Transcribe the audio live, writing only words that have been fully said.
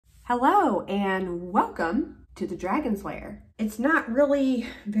Hello and welcome to the Dragon's Lair. It's not really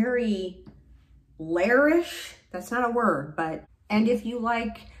very lairish, that's not a word, and if you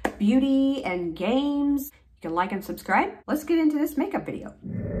like beauty and games, you can like and subscribe. Let's get into this makeup video.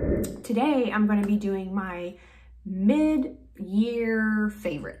 Today I'm going to be doing my mid-year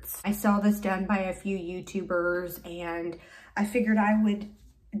favorites. I saw this done by a few YouTubers and I figured I would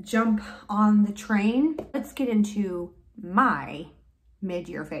jump on the train. Let's get into my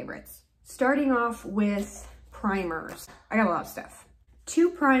mid-year favorites. Starting off with primers. I got a lot of stuff. Two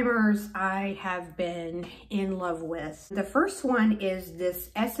primers I have been in love with. The first one is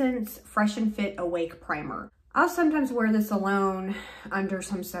this Essence Fresh and Fit Awake Primer. I'll sometimes wear this alone under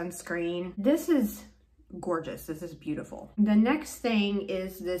some sunscreen. This is gorgeous. This is beautiful. The next thing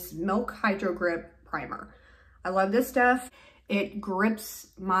is this Milk Hydro Grip Primer. I love this stuff. It grips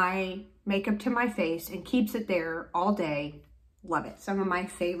my makeup to my face and keeps it there all day. Love it. Some of my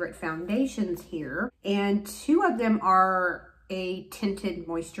favorite foundations here, and two of them are a tinted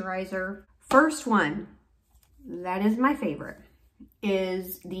moisturizer. First one, that is my favorite,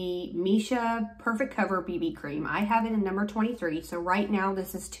 is the Misha Perfect Cover BB Cream. I have it in number 23, so right now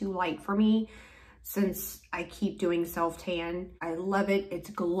this is too light for me since I keep doing self-tan. I love it. It's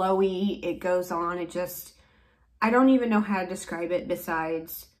glowy. It goes on. I don't even know how to describe it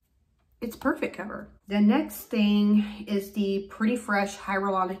besides it's perfect cover. The next thing is the Pretty Fresh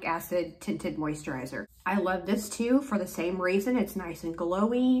Hyaluronic Acid Tinted Moisturizer. I love this too for the same reason. It's nice and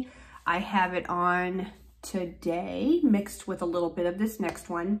glowy. I have it on today mixed with a little bit of this next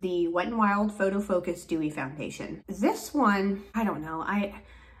one, the Wet n Wild Photo Focus Dewy Foundation. This one, I don't know.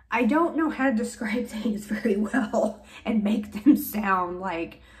 I don't know how to describe things very well and make them sound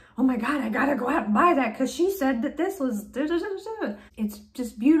like, oh my God, I gotta go out and buy that because she said that this was, it's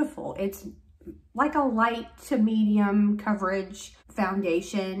just beautiful. It's like a light to medium coverage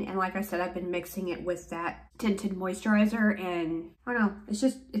foundation. And like I said, I've been mixing it with that tinted moisturizer and I don't know,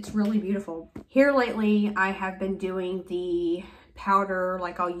 it's really beautiful. Here lately, I have been doing the powder,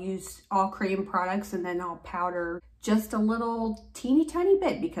 like I'll use all cream products and then I'll powder just a little teeny tiny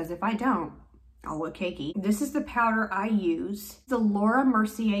bit because if I don't, I'll look cakey. This is the powder I use, the Laura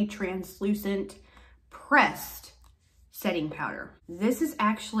Mercier Translucent Pressed Setting Powder. This is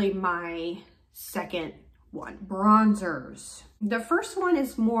actually my second one. Bronzers. The first one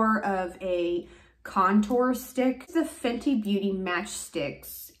is more of a contour stick. The Fenty Beauty Match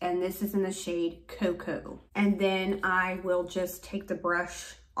Sticks, and this is in the shade Cocoa. And then I will just take the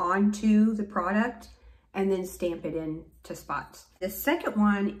brush onto the product and then stamp it in to spots. The second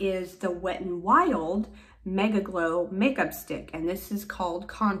one is the Wet n Wild Mega Glow Makeup Stick, and this is called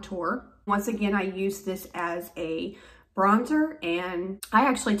Contour. Once again, I use this as a bronzer, and I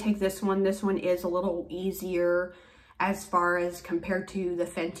actually take this one. This one is a little easier as far as compared to the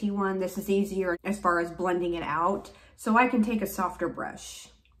Fenty one. This is easier as far as blending it out, so I can take a softer brush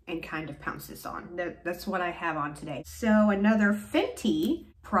and kind of pounce this on. That's what I have on today. So another Fenty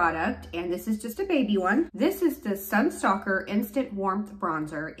product, and this is just a baby one. This is the Sunstalker Instant Warmth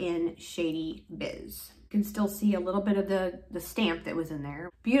Bronzer in Shady Biz. You can still see a little bit of the stamp that was in there.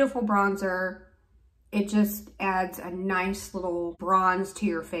 Beautiful bronzer. It just adds a nice little bronze to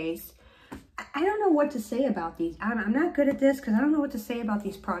your face. I don't know what to say about these. I'm not good at this because I don't know what to say about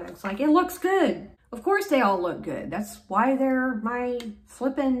these products. Like, it looks good. Of course they all look good. That's why they're my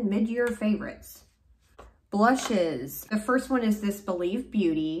flippin' mid-year favorites. Blushes. The first one is this Believe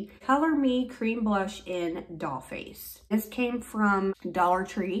Beauty Color Me Cream Blush in Dollface. This came from Dollar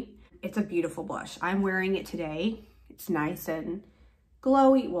Tree. It's a beautiful blush. I'm wearing it today. It's nice and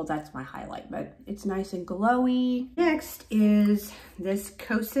glowy. Well, that's my highlight, but it's nice and glowy. Next is this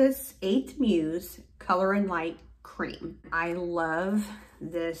Kosas 8th Muse Color and Light Cream. I love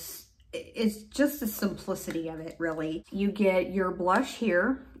this. It's just the simplicity of it, really. You get your blush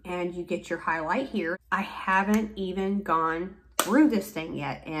here and you get your highlight here. I haven't even gone through this thing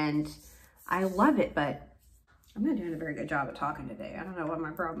yet and I love it, but I'm not doing a very good job of talking today. I don't know what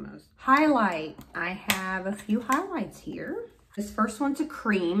my problem is. Highlight. I have a few highlights here. This first one's a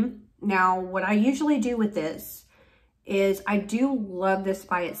cream. Now, what I usually do with this is I do love this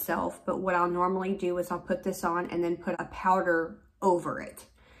by itself, but what I'll normally do is I'll put this on and then put a powder over it.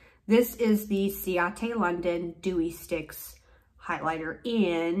 This is the Ciate London Dewy Sticks highlighter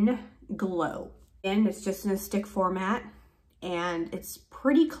in Glow. And it's just in a stick format and it's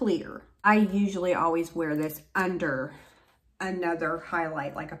pretty clear. I usually always wear this under another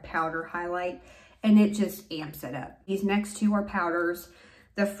highlight, like a powder highlight, and it just amps it up. These next two are powders.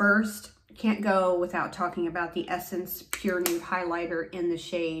 The first, can't go without talking about the Essence Pure Nude Highlighter in the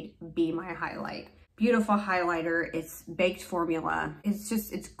shade Be My Highlight. Beautiful highlighter. It's baked formula.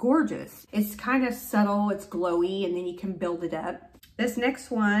 It's gorgeous. It's kind of subtle, it's glowy, and then you can build it up. This next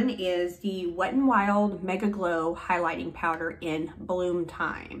one is the Wet n Wild Mega Glow Highlighting Powder in Bloom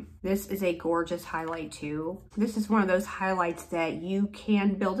Time. This is a gorgeous highlight too. This is one of those highlights that you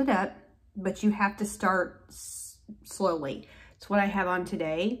can build it up, but you have to start slowly. It's what I have on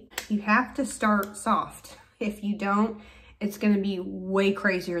today. You have to start soft. If you don't, it's gonna be way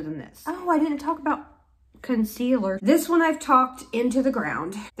crazier than this. Oh, I didn't talk about concealer. This one I've talked into the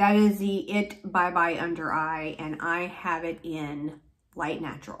ground. That is the It Bye Bye Under Eye, and I have it in Light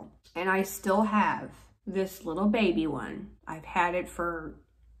Natural. And I still have this little baby one. I've had it for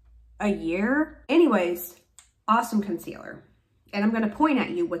a year. Anyways, awesome concealer. And I'm gonna point at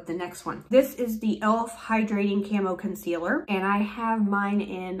you with the next one. This is the e.l.f. Hydrating Camo Concealer, and I have mine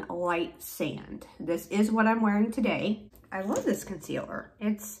in Light Sand. This is what I'm wearing today. I love this concealer.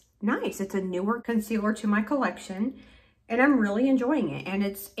 It's nice. It's a newer concealer to my collection, and I'm really enjoying it, and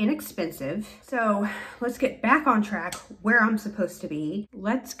it's inexpensive. So let's get back on track where I'm supposed to be.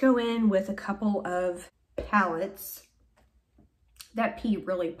 Let's go in with a couple of palettes. That pee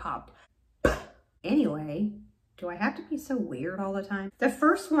really popped. Anyway, do I have to be so weird all the time? The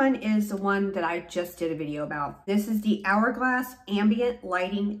first one is the one that I just did a video about. This is the Hourglass Ambient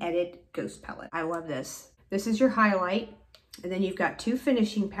Lighting Edit Ghost Palette. I love this. This is your highlight, and then you've got 2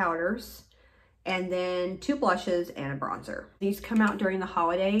 finishing powders, and then 2 blushes and a bronzer. These come out during the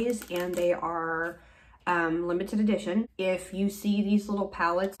holidays, and they are limited edition. If you see these little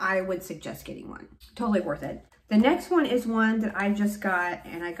palettes, I would suggest getting one. Totally worth it. The next one is one that I just got,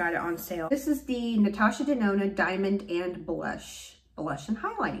 and I got it on sale. This is the Natasha Denona Diamond and Blush and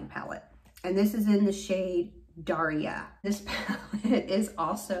Highlighting Palette. And this is in the shade Daria. This palette is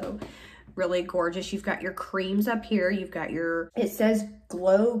also really gorgeous. You've got your creams up here. You've got your, it says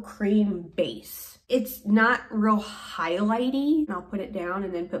Glow Cream Base. It's not real highlighty. I'll put it down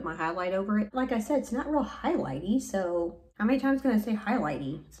and then put my highlight over it. Like I said, it's not real highlighty, so how many times can I say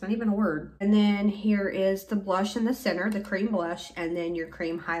highlighty? It's not even a word. And then here is the blush in the center, the cream blush, and then your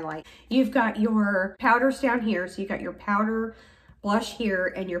cream highlight. You've got your powders down here. So you got your powder blush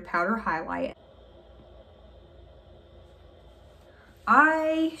here and your powder highlight.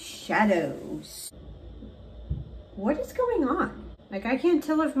 Eyeshadows. What is going on? Like, I can't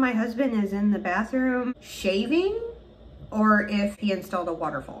tell if my husband is in the bathroom shaving or if he installed a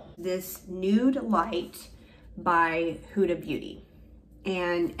waterfall. This Nude Light by Huda Beauty,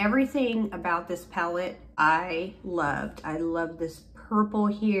 and everything about this palette I loved. I love this purple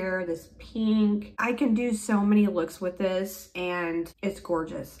here, this pink. I can do so many looks with this, and it's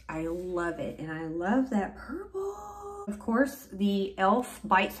gorgeous. I love it, and I love that purple. Of course, the e.l.f.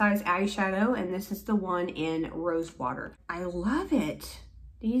 Bite Size Eyeshadow, and this is the one in Rose Water. I love it.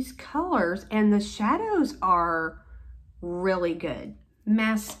 These colors, and the shadows are really good.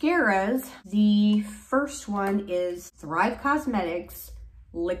 Mascaras, the first one is Thrive Cosmetics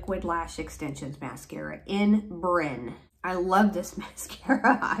Liquid Lash Extensions Mascara in Bryn. I love this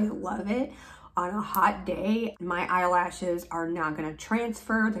mascara. I love it. On a hot day, my eyelashes are not going to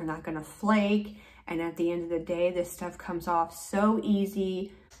transfer. They're not going to flake. And at the end of the day, this stuff comes off so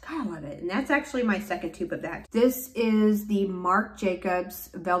easy. God, I love it. And that's actually my second tube of that. This is the Marc Jacobs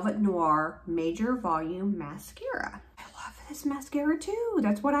Velvet Noir Major Volume Mascara. This mascara too.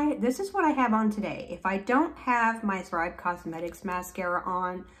 This is what I have on today. If I don't have my Thrive Cosmetics mascara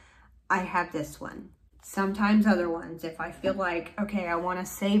on, I have this one. Sometimes other ones. If I feel like, okay, I want to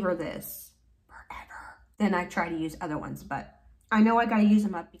savor this forever, then I try to use other ones, but I know I gotta use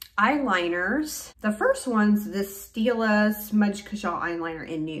them up. Eyeliners. The first one's this Stila Smudge Cajal eyeliner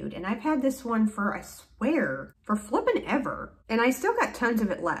in Nude, and I've had this one for, I swear, for flippin' ever, and I still got tons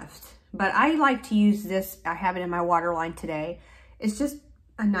of it left. But I like to use this. I have it in my waterline today. It's just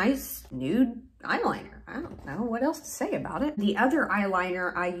a nice nude eyeliner. I don't know what else to say about it. The other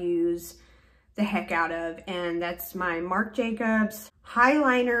eyeliner I use the heck out of, and that's my Marc Jacobs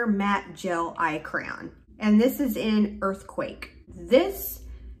Highliner Matte Gel Eye Crayon. And this is in Earthquake. This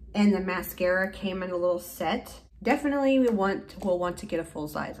and the mascara came in a little set. Definitely we'll want to get a full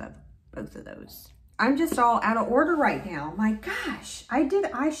size of both of those. I'm just all out of order right now. My gosh, I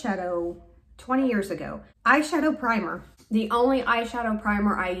did eyeshadow 20 years ago. Eyeshadow primer. The only eyeshadow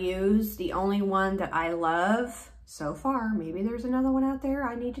primer I use, the only one that I love so far, maybe there's another one out there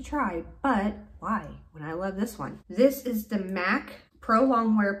I need to try, but why when I love this one? This is the MAC Pro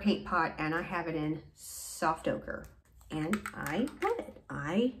Longwear Paint Pot, and I have it in Soft Ochre, and I love it.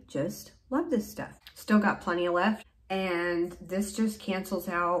 I just love this stuff. Still got plenty left. And this just cancels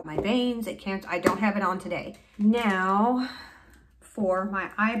out my veins. I don't have it on today. Now for my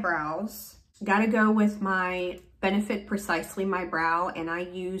eyebrows, Gotta go with my Benefit Precisely My Brow, and I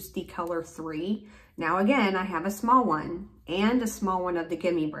use the color 3. Now again, I have a small one and a small one of the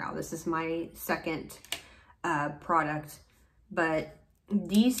Gimme Brow. This is my second product, but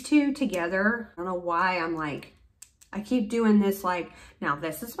these two together, I don't know why I'm like, I keep doing this like, now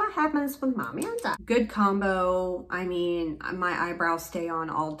this is what happens with Mommy and Dad. Good combo. I mean, my eyebrows stay on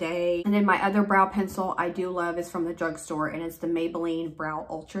all day. And then my other brow pencil I do love is from the drugstore, and it's the Maybelline Brow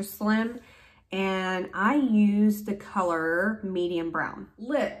Ultra Slim. And I use the color medium brown.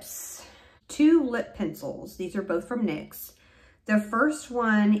 Lips, 2 lip pencils. These are both from NYX. The first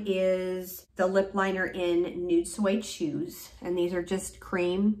one is the lip liner in Nude Suede Shoes, and these are just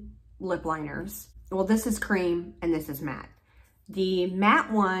cream lip liners. Well, this is cream and this is matte. The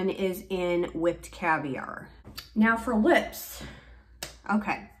matte one is in Whipped Caviar. Now for lips,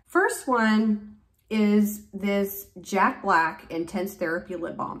 okay. First one is this Jack Black Intense Therapy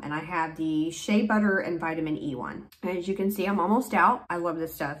Lip Balm, and I have the Shea Butter and Vitamin E one. And as you can see, I'm almost out. I love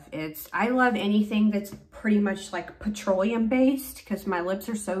this stuff. I love anything that's pretty much like petroleum based, because my lips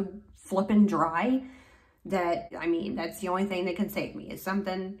are so flippin' dry that, I mean, that's the only thing that can save me, is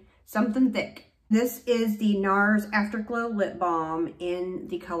something thick. This is the NARS Afterglow Lip Balm in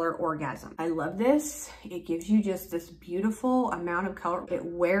the color Orgasm. I love this. It gives you just this beautiful amount of color. It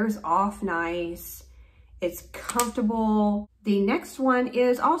wears off nice. It's comfortable. The next one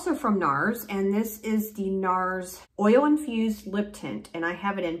is also from NARS, and this is the NARS Oil Infused Lip Tint, and I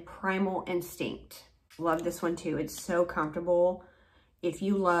have it in Primal Instinct. Love this one too. It's so comfortable. If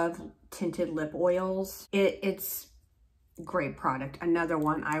you love tinted lip oils, it's a great product. Another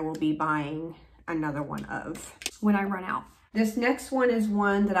one I will be buying another one of when I run out. This next one is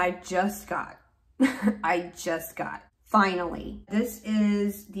one that I just got. I just got, finally. This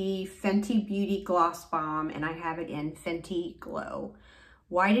is the Fenty Beauty Gloss Bomb, and I have it in Fenty Glow.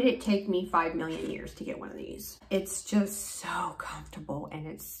 Why did it take me 5 million years to get one of these? It's just so comfortable, and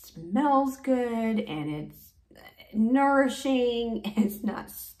it smells good, and it's nourishing, it's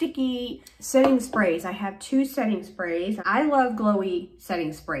not sticky. Setting sprays, I have 2 setting sprays. I love glowy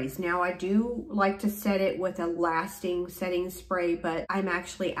setting sprays. Now I do like to set it with a lasting setting spray, but I'm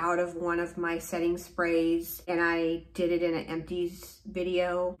actually out of one of my setting sprays, and I did it in an empties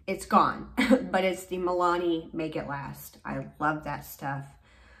video. It's gone, but it's the Milani Make It Last. I love that stuff,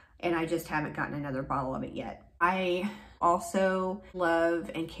 and I just haven't gotten another bottle of it yet. I also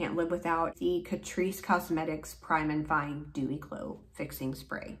love and can't live without the Catrice Cosmetics Prime and Fine Dewy Glow Fixing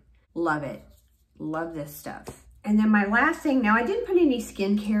Spray. Love it. Love this stuff. And then my last thing, now I didn't put any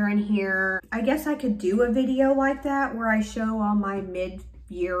skincare in here. I guess I could do a video like that where I show all my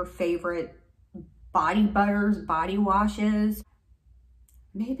mid-year favorite body butters, body washes.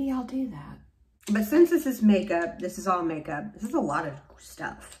 Maybe I'll do that. But since this is makeup, this is all makeup, this is a lot of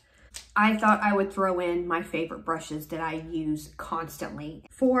stuff. I thought I would throw in my favorite brushes that I use constantly.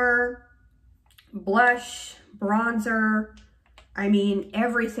 For blush, bronzer, I mean,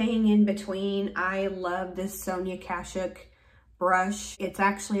 everything in between. I love this Sonia Kashuk brush. It's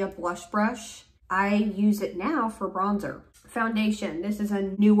actually a blush brush. I use it now for bronzer. Foundation, this is a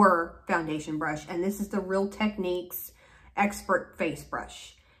newer foundation brush, and this is the Real Techniques Expert Face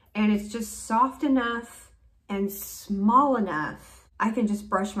Brush. And it's just soft enough and small enough. I can just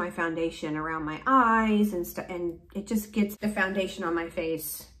brush my foundation around my eyes and stuff, and it just gets the foundation on my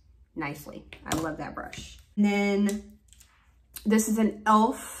face nicely. I love that brush. And then this is an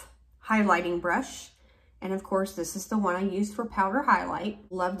e.l.f. highlighting brush. And of course, this is the one I use for powder highlight.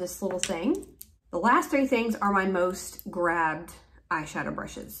 Love this little thing. The last 3 things are my most grabbed eyeshadow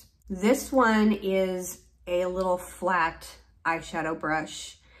brushes. This one is a little flat eyeshadow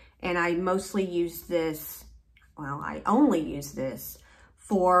brush, and I mostly use this, well, I only use this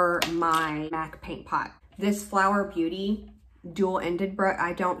for my MAC paint pot. This Flower Beauty dual-ended brush,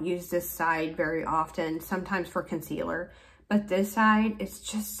 I don't use this side very often, sometimes for concealer, but this side is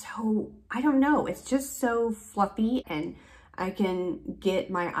just so, I don't know, it's just so fluffy, and I can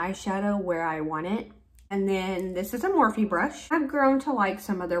get my eyeshadow where I want it. And then this is a Morphe brush. I've grown to like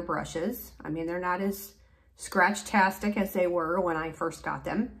some of their brushes. I mean, they're not as scratch-tastic as they were when I first got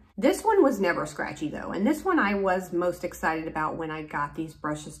them. This one was never scratchy though, and this one I was most excited about when I got these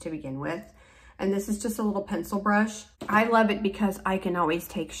brushes to begin with. And this is just a little pencil brush. I love it because I can always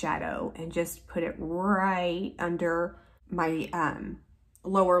take shadow and just put it right under my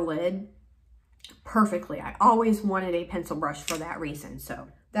lower lid perfectly. I always wanted a pencil brush for that reason. So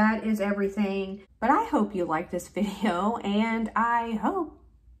that is everything. But I hope you like this video, and I hope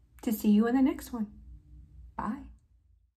to see you in the next one. Bye.